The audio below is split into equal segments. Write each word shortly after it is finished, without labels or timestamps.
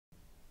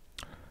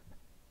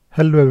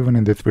Hello everyone,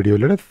 in this video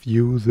let us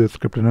use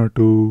ScriptRunner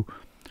to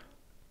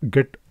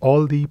get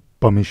all the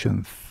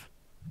permissions.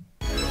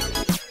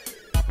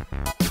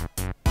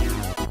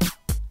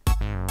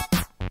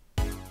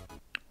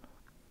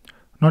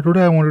 Now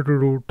today I wanted to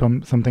do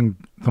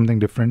something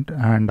different,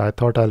 and I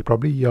thought I'll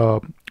probably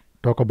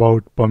talk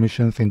about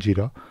permissions in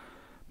Jira,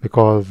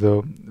 because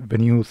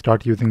when you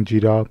start using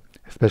Jira,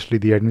 especially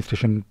the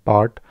administration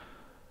part,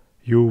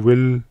 you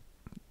will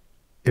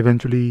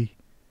eventually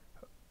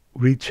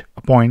reach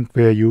a point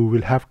where you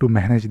will have to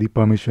manage the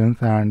permissions,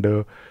 and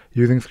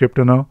using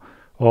ScriptRunner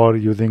or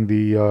using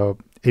the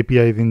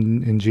APIs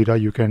in Jira,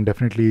 you can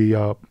definitely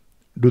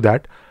do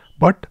that.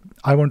 But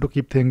I want to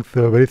keep things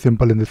very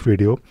simple in this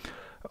video.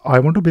 I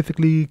want to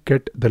basically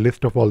get the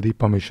list of all the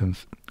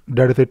permissions.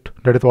 That is it.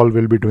 That is all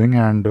we'll be doing,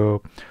 and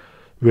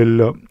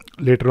we'll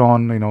later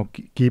on,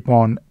 keep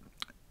on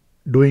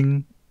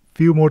doing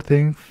few more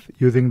things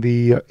using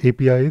the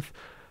APIs,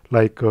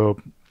 like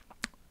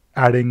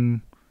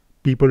adding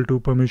people to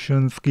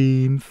permission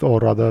schemes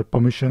or other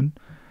permission,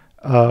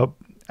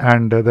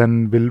 and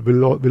then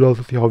we'll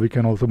also see how we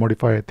can also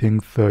modify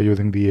things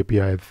using the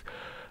APIs.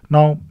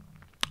 Now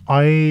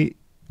I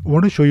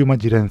want to show you my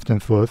Jira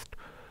instance first,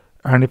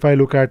 and if I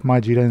look at my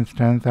Jira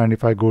instance and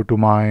if I go to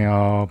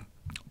my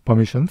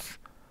permissions,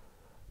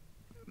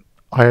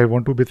 I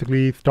want to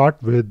basically start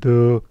with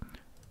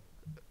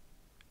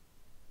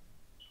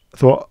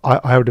so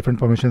I have different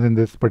permissions in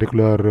this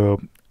particular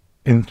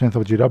instance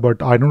of Jira,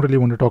 but I don't really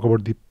want to talk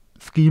about the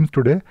schemes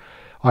today.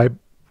 I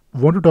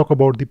want to talk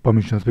about the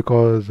permissions,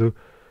 because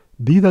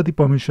these are the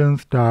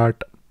permissions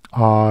that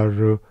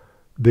are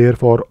there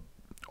for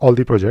all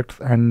the projects,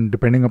 and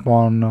depending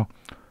upon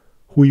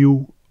who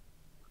you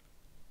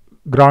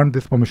grant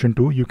this permission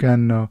to, you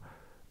can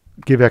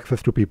give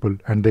access to people,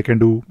 and they can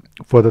do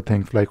further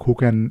things like who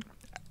can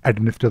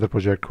administer the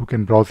project, who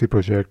can browse the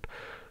project,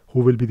 who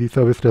will be the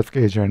service desk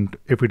agent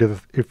if it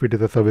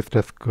is a service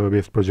desk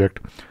based project,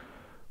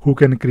 who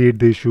can create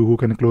the issue, who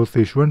can close the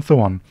issue, and so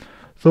on.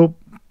 So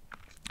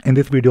in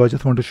this video I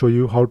just want to show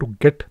you how to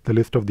get the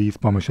list of these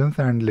permissions,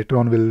 and later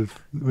on we'll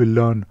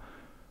learn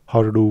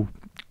how to do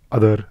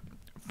other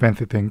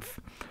fancy things.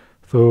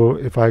 So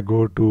if I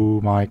go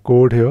to my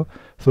code here,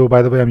 so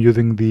by the way I'm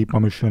using the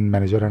permission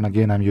manager, and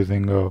again I'm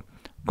using a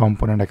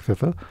component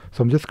accessor.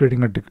 So I'm just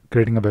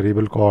creating a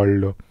variable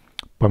called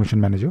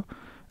permission manager,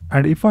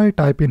 and if I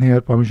type in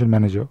here permission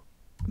manager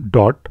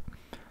dot,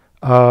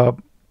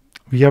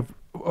 we have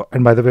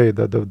and by the way,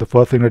 the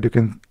first thing that you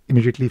can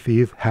immediately see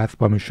is has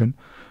permission,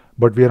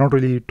 but we are not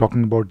really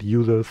talking about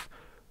users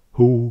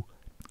who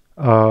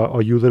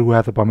or user who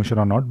has a permission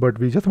or not, but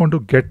we just want to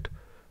get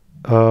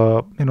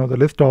the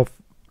list of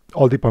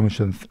all the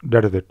permissions.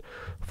 That is it.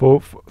 So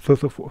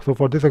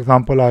for this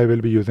example I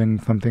will be using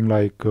something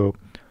like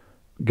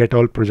get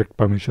all project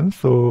permissions.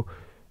 So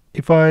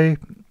if I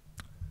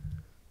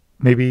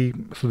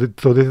so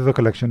this is a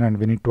collection, and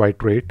we need to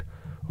iterate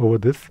over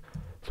this.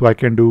 So I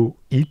can do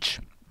each,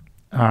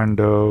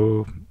 and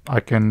I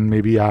can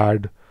maybe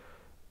add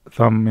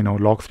some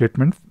log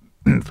statements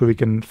so we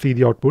can see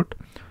the output.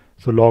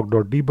 So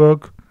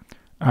log.debug,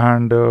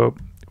 and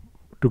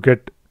to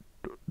get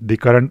the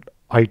current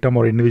item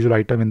or individual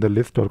item in the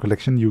list or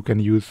collection, you can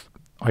use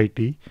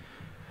it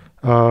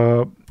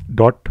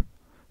dot.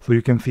 So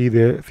you can see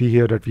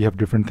here that we have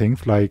different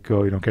things like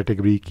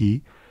category,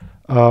 key,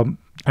 and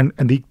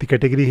the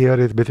category here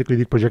is basically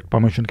the project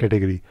permission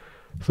category.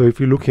 So if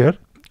you look here,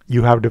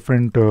 you have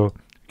different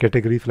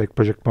categories like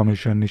project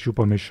permission, issue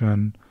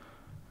permission,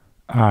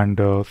 and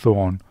so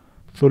on.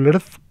 So let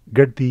us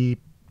get the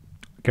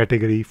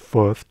category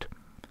first,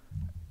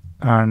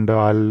 and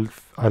I'll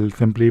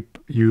simply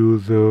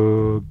use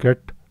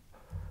get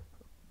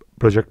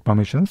project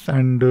permissions,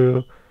 and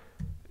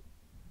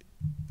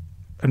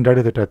that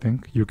is it. I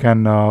think you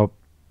can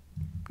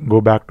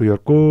go back to your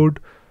code,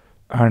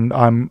 and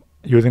I'm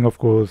using of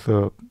course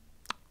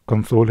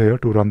console here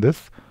to run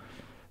this.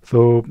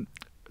 So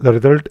the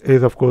result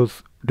is of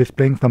course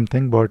displaying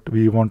something, but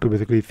we want to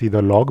basically see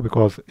the log,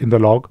 because in the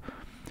log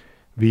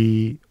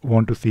we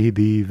want to see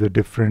the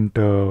different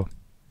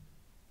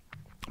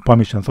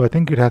permissions. So I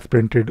think it has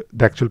printed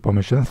the actual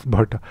permissions,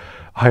 but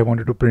I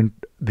wanted to print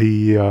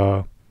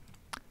the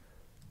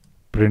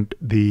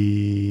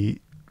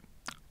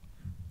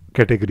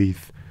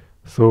categories.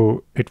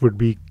 So it would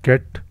be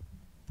get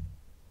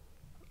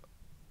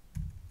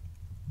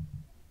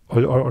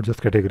or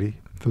just category.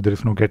 So there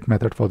is no get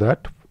method for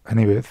that.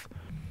 Anyways,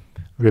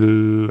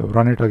 we'll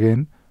run it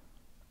again,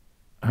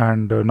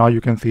 and now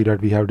you can see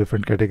that we have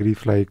different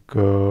categories like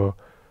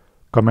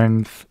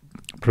comments,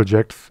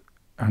 projects,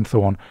 and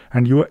so on.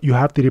 And you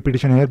have the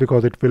repetition here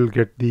because it will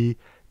get the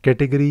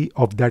category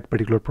of that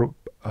particular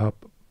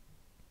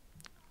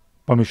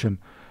permission.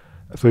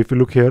 So if you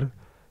look here,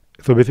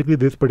 so basically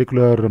this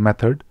particular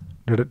method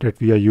that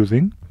we are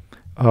using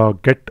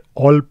get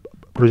all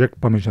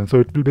project permissions. So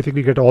it will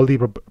basically get all the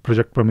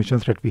project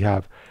permissions that we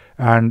have,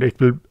 and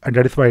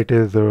that is why it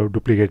is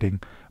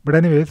duplicating. But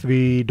anyways,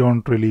 we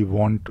don't really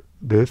want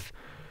this.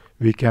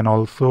 We can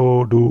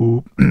also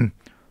do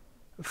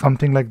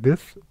something like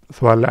this.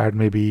 So I'll add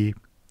maybe,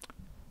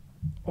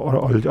 or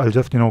I'll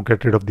just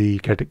get rid of the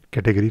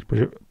category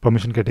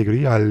permission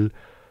category. I'll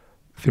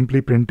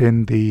simply print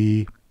in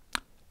the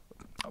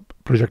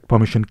project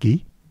permission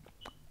key,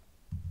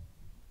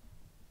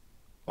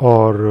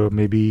 or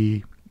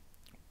maybe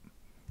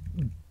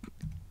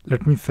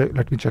let me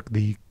check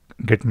the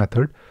get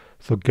method.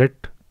 So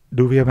get,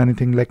 do we have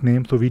anything like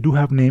name? So we do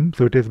have name.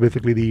 So it is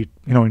basically the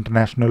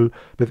international.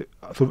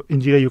 So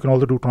in Jira you can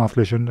also do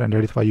translation, and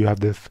that is why you have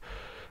this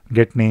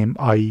get name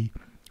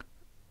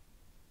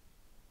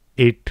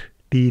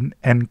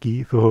I18N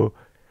key. So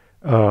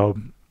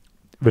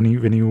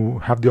when you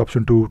have the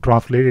option to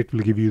translate, it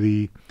will give you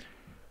the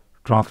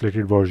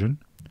translated version.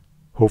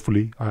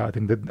 Hopefully, I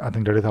think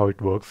that is how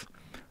it works.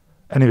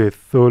 Anyways,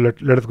 so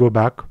let us go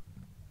back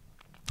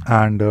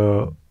and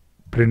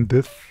print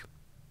this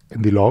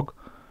in the log.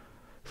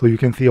 So you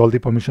can see all the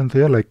permissions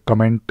here, like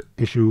comment,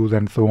 issues,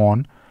 and so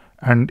on.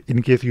 And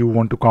in case you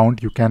want to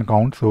count, you can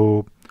count.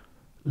 So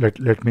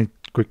let me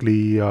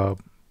quickly.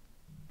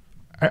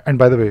 And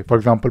by the way, for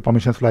example,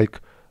 permissions like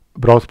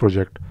browse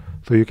project.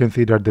 So you can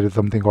see that there is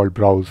something called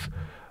browse.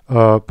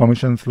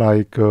 Permissions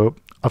like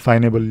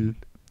assignable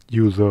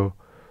user.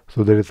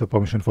 So there is a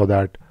permission for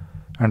that,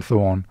 and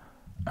so on.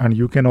 And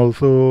you can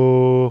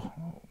also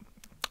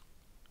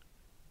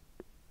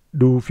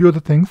do few other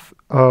things.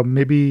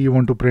 Maybe you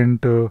want to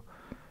print.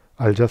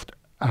 I'll just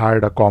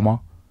add a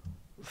comma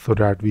so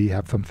that we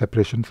have some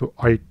separation. So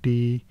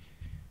IT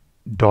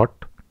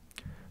dot.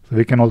 So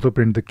we can also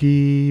print the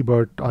key,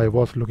 but I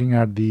was looking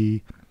at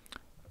the.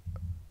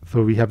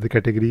 So we have the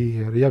category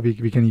here. Yeah,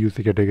 we can use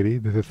the category.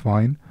 This is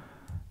fine.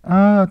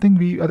 I think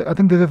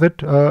this is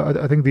it.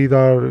 I think these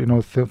are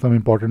some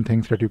important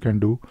things that you can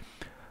do.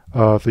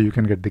 So you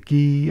can get the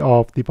key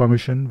of the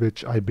permission,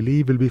 which I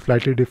believe will be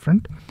slightly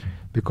different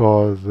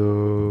because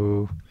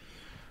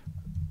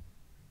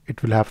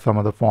it will have some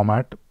other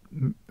format.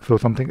 So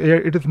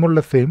it is more or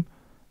less same.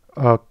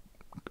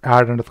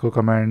 Add underscore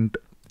comment,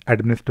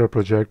 administer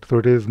project. So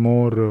it is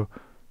more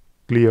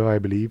clear, I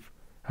believe,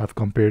 as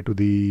compared to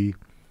the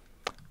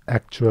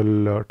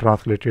actual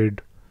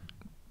translated,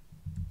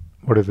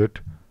 what is it,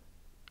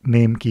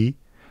 name key.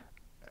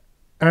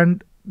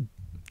 And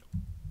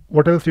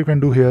what else you can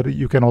do here?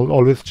 You can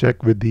always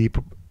check with the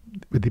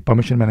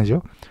permission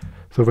manager.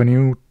 So when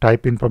you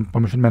type in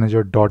permission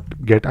manager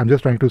dot get, I'm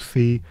just trying to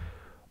see.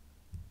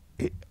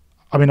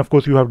 I mean, of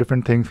course, you have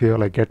different things here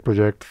like get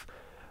projects,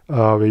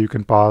 where you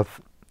can pass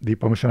the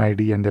permission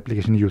ID and the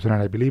application user,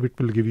 and I believe it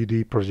will give you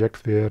the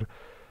projects where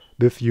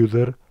this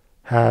user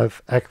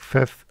has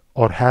access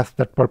or has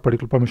that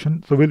particular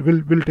permission. So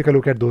we'll take a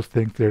look at those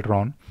things later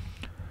on.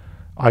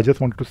 I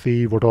just wanted to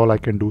see what all I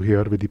can do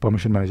here with the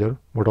permission manager,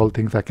 what all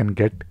things I can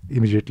get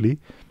immediately.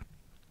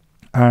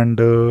 And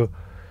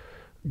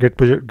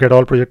get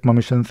all project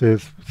permissions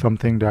is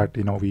something that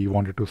we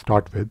wanted to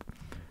start with.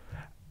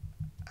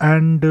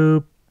 And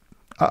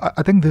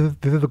I think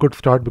this is a good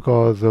start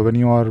because when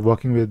you are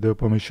working with the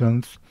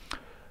permissions,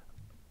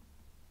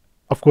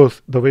 of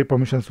course, the way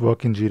permissions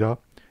work in Jira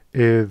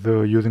is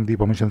using the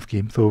permission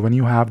scheme. So when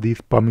you have these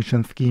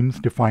permission schemes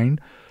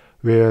defined,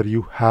 where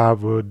you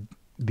have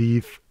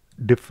these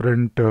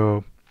different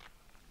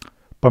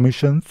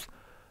permissions,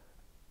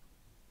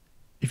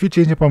 if you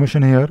change a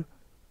permission here,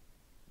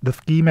 the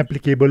scheme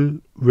applicable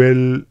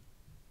will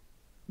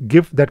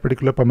give that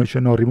particular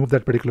permission or remove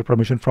that particular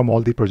permission from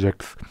all the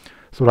projects.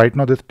 So right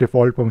now this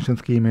default permission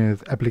scheme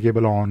is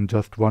applicable on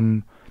just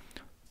one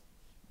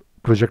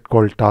project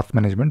called task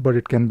management, but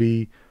it can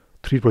be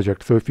 3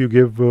 projects. So if you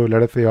give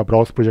let us say a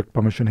browse project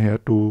permission here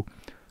to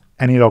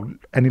any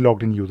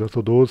logged in user,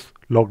 so those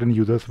logged in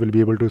users will be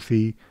able to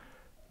see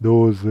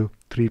those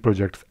 3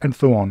 projects, and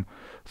so on.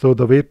 So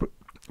the way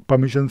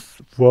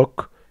permissions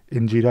work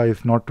in Jira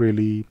is not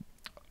really,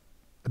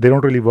 they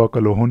don't really work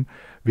alone.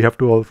 We have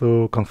to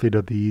also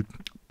consider the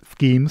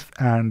schemes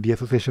and the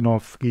association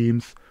of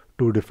schemes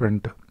to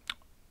different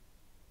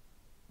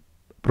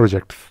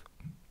projects.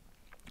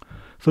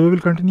 So we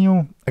will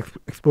continue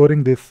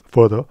exploring this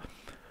further.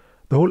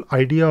 The whole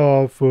idea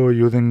of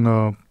using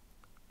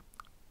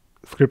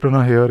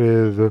ScriptRunner here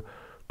is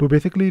to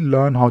basically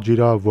learn how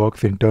Jira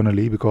works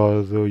internally,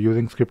 because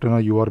using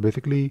ScriptRunner, you are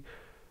basically,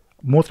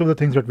 most of the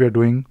things that we are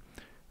doing,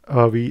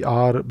 we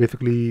are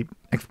basically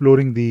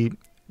exploring the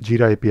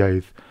Jira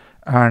APIs.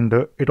 And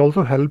it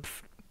also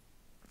helps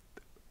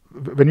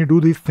when you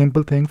do these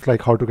simple things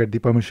like how to get the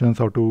permissions,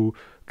 how to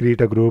create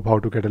a group, how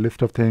to get a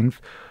list of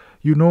things,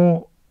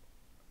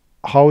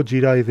 how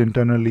Jira is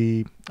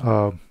internally,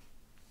 how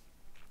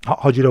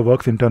Jira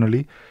works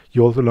internally.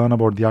 You also learn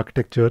about the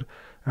architecture,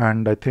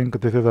 and I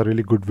think this is a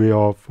really good way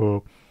of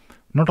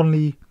not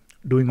only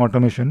doing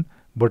automation,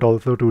 but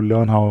also to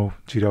learn how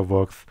Jira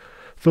works.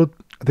 So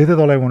this is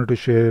all I wanted to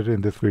share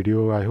in this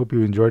video. I hope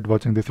you enjoyed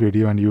watching this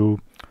video and you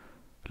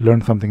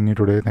learned something new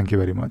today. Thank you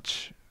very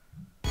much.